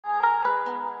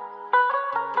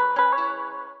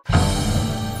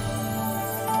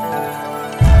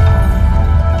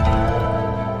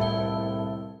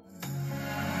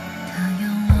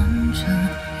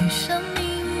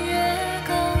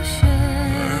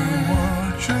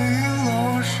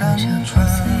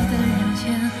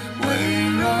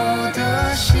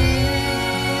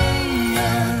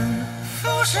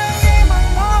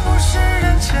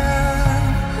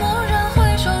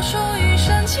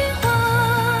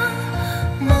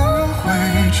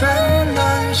春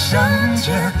暖相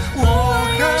见，我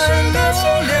还留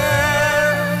恋。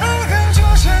爱恨纠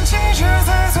缠，几句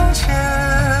在从前。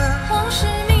往事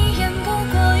迷眼，不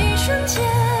过一瞬间。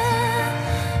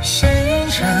星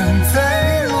辰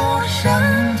在落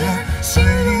山巅，心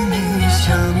与明月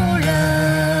相认。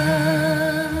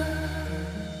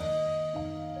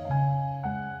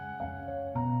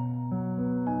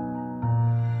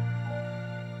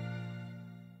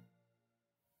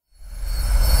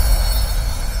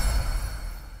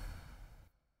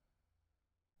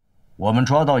 我们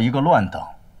抓到一个乱党，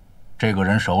这个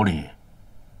人手里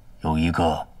有一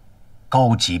个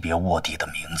高级别卧底的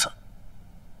名字，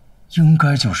应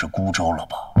该就是孤舟了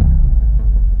吧？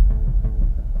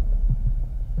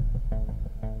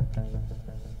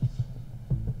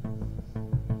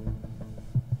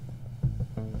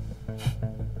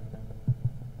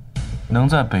能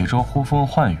在北周呼风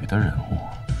唤雨的人物，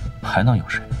还能有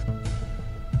谁？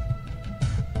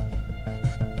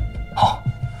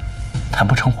 难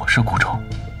不成我是孤舟？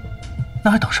那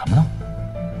还等什么呢？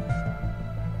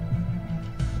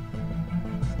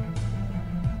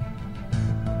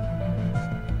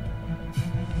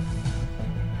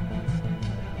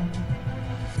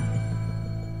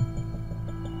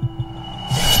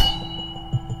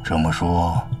这么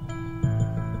说，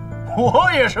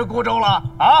我也是孤舟了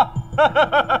啊！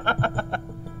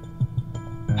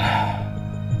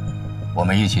我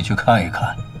们一起去看一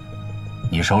看，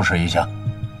你收拾一下。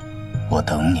 我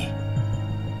等你。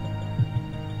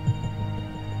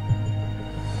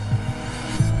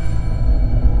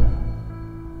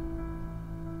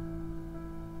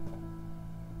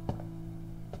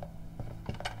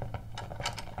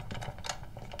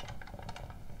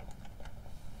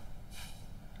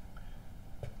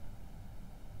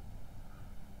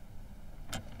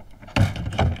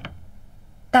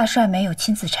大帅没有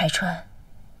亲自拆穿，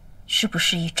是不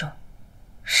是一种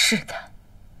试探？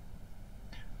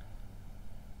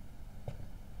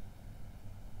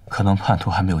 可能叛徒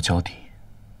还没有交底，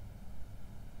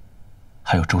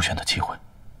还有周旋的机会，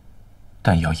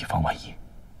但也要以防万一。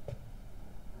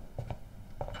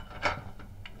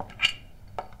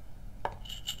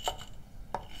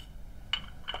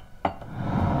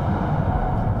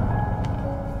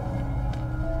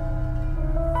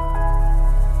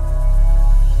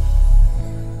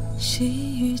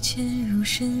细雨潜入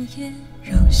深夜，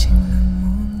扰醒了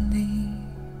梦里。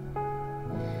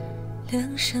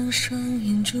 两上双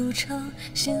眼筑巢，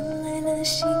衔来了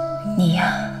心意。你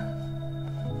呀，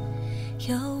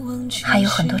还有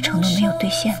很多承诺没有兑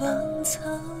现呢。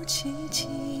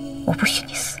我不许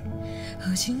你死。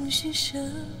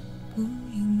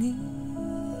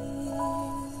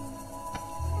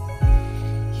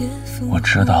我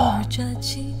知道，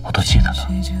我都记得呢。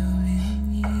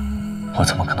我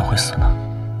怎么可能会死呢？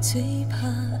最怕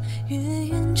月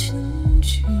圆成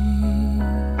句。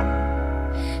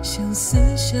 相思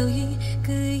笑意，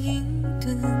各饮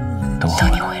顿了。等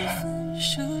你回来。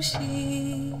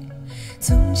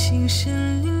纵情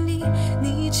深林里，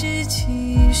你只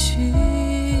期许。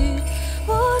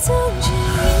我曾经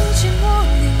一直茉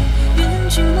莉，愿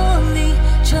君莫离，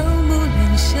朝暮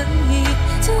两相依。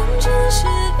曾真实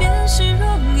便是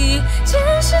容易，前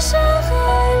世伤害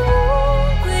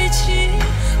无归期。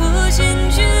我坚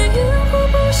决远火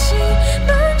不息，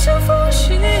漫长风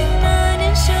雪那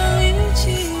年相遇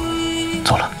起。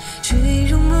 走了。坠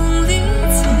入梦里，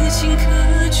此情可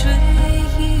追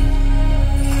忆。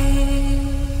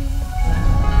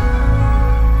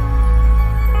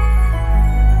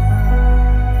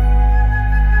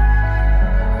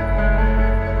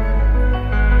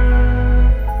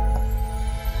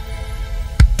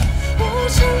我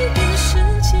尝遍世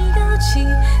间妖气，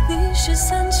你是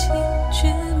三七，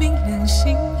却明亮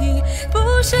心意。不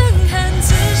胜寒，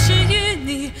自是与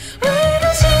你，唯独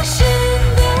情深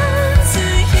的。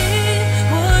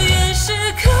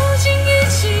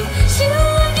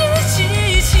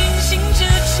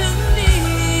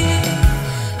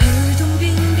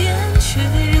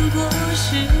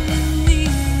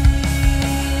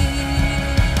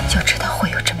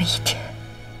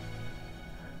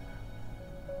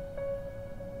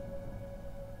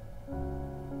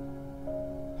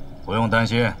 不用担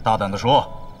心，大胆的说，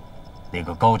那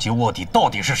个高级卧底到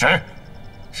底是谁？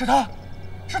是他，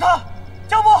是他，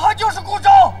江漠寒就是孤舟。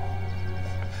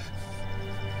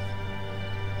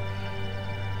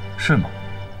是吗？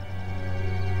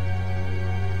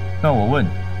那我问你，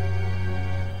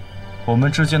我们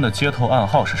之间的接头暗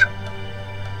号是什么？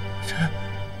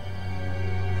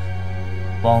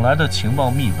往来的情报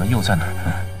密文又在哪儿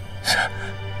呢？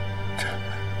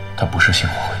他不是姓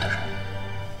回的人。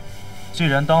既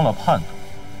然当了叛徒，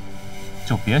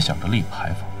就别想着立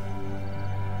牌坊。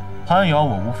攀咬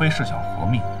我无非是想活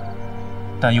命，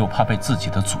但又怕被自己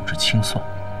的组织清算。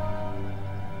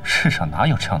世上哪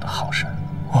有这样的好人？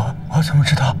我怎么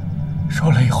知道？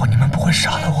说了以后你们不会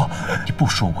杀了我？你不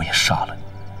说我也杀了你。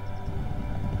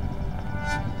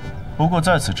不过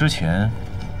在此之前，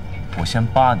我先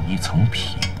扒你一层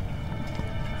皮。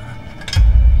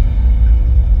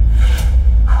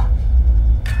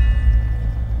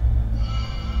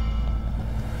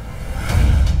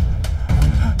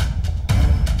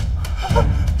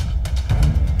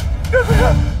这个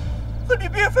人和你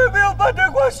并非没有半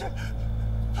点关系。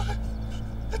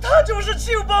他就是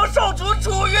情报少主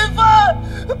楚云帆，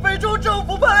北中政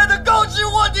府派来的高级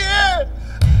卧底。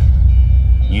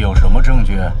你有什么证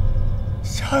据？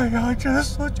向阳诊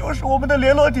所就是我们的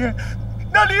联络点，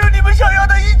那里有你们想要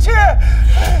的一切。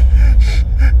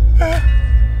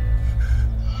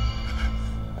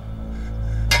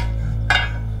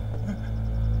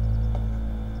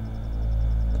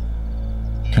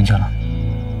听见了？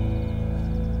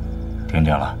听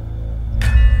见了。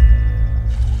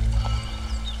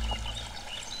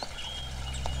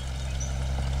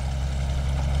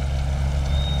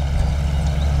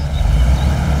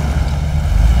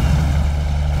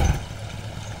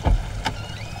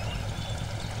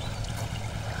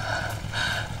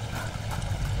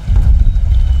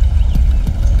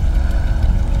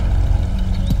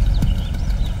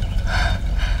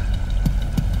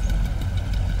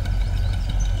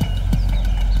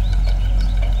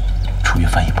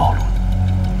翻译暴露，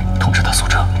通知他速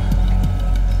撤。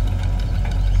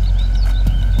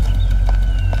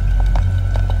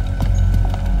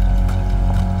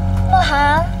莫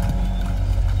寒，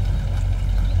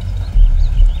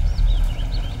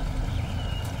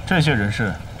这些人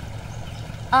是？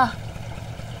啊，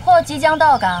或即将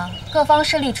到港，各方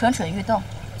势力蠢蠢欲动，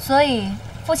所以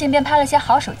父亲便派了些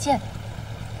好手戒备。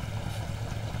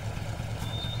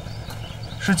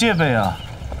是戒备啊，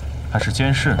还是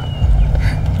监视？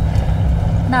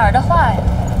哪儿的话呀，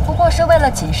不过是为了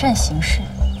谨慎行事，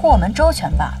护我们周全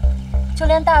罢了。就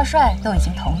连大帅都已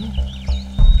经同意。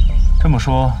这么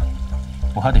说，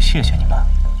我还得谢谢你们。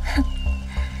哼。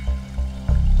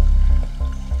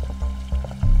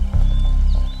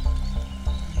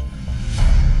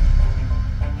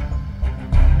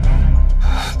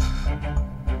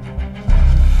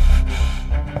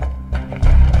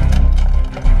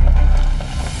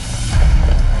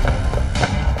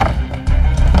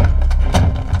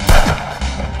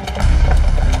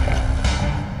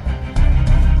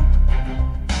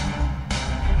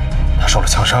受了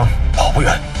枪伤，跑不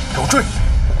远，给我追！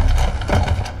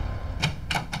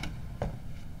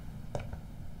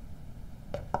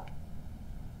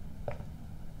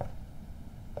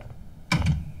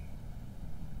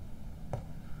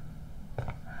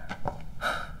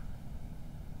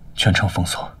全城封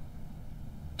锁，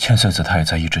千岁子他也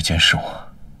在一直监视我，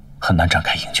很难展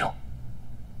开营救。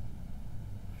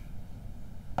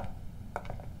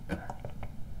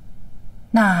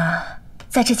那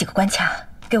在这几个关卡，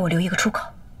给我留一个出口，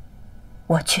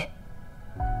我去。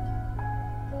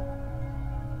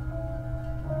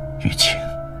雨晴，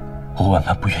我万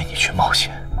般不愿你去冒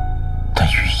险，但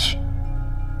于意，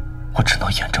我只能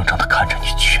眼睁睁地看着你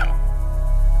去了。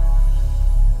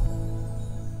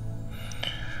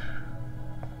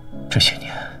这些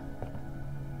年，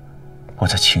我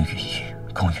在青羽一、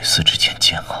龚羽四之间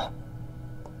煎熬，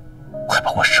快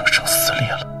把我生生撕裂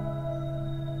了。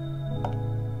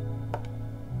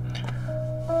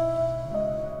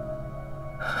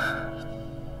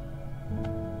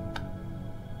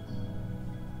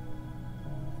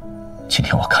今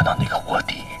天我看到那个卧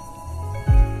底，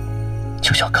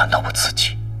就像看到我自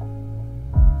己。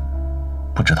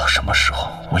不知道什么时候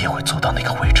我也会走到那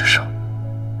个位置上，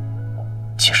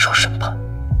接受审判。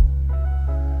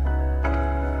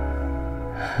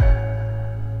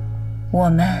我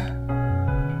们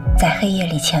在黑夜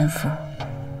里潜伏，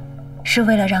是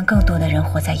为了让更多的人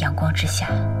活在阳光之下。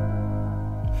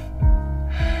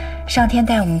上天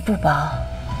待我们不薄，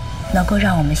能够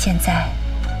让我们现在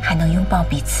还能拥抱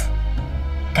彼此，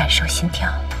感受心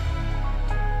跳。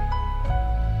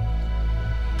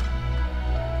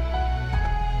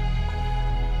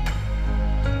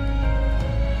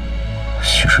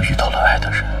许是遇到了爱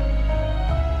的人，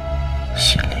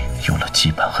心里有了羁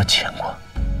绊和牵挂，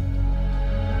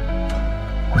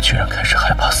我居然开始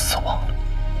害怕死亡了。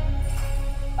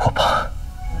我怕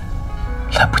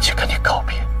来不及跟你告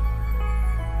别。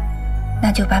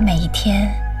那就把每一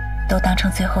天都当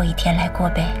成最后一天来过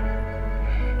呗，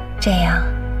这样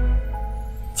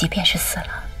即便是死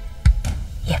了，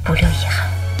也不留遗憾。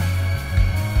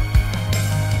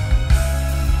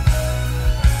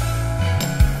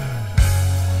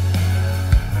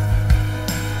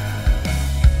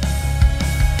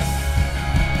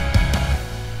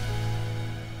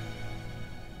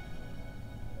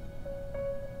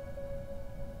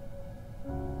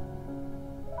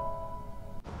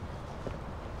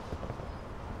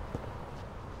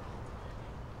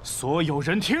所有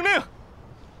人听令，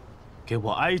给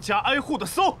我挨家挨户的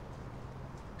搜，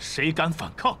谁敢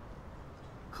反抗，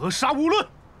格杀勿论。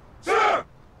是。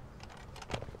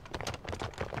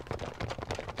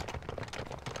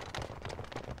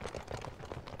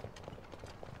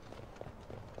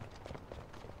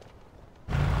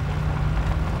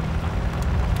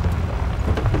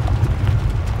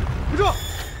不住！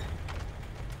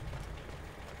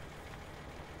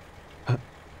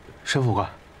申副官。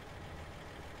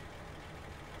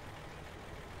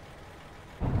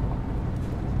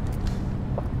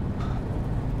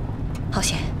 好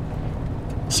险，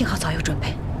幸好早有准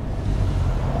备。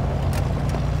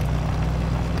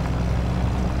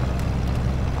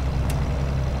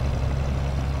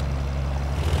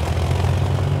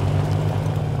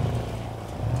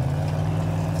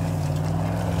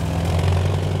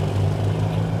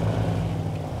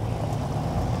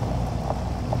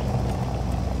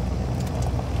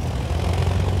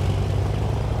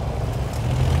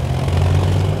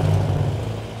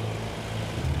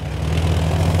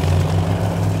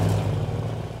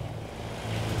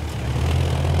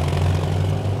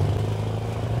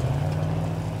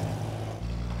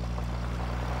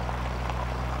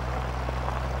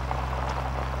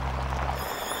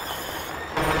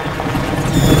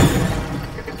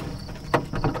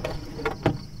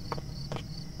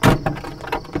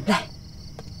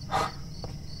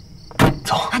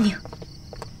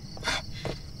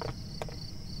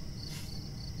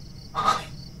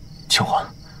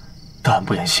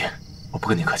不言谢，我不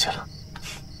跟你客气了。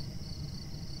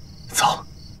走。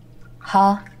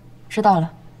好，知道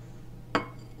了。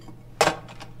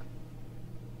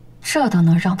这都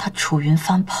能让他楚云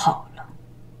帆跑了。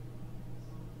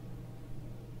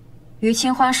虞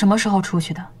清欢什么时候出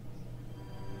去的？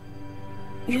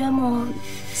约莫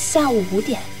下午5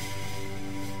点。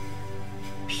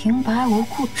平白无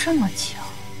故这么巧，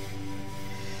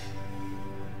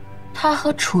他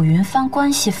和楚云帆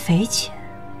关系匪浅。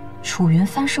 楚云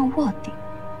帆是卧底，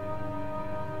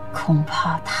恐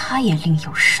怕他也另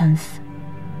有身份。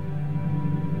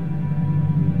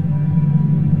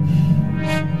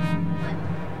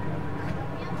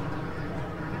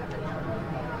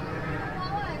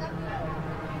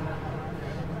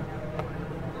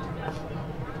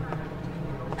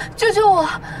救救我！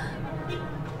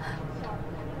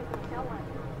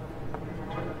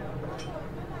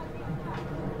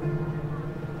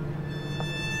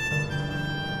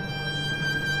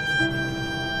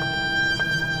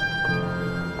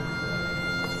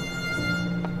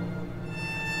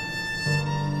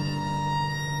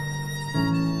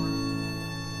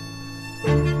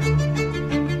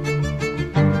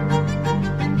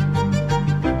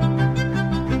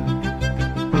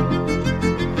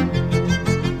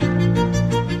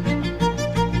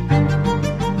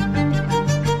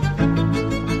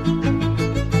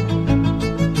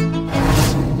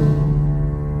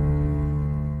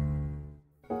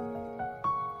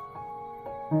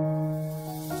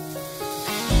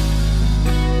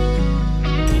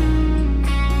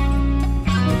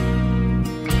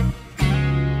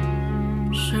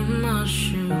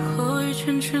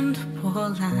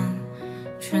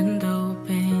 全都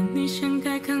被你掀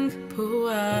开，看个不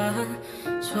完。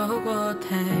错过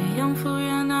太阳复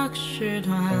原那个时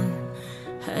段，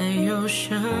还有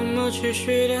什么持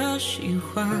续的喜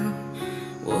欢？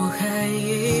我还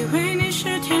以为你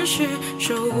是天使，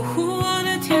守护我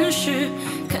的天使，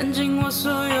看尽我所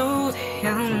有的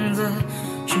样子，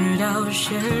直到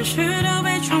现实都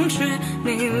被充斥，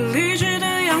你理智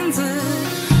的样子，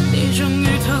你终于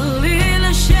脱离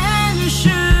了现实。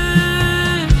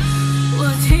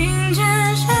 听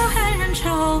见小海人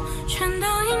潮，全都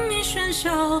因你喧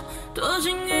嚣，躲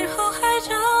进雨后海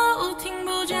角，听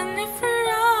不见你纷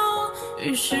扰。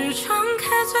于是敞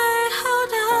开最后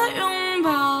的拥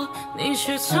抱，你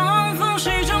却从缝隙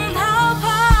中逃。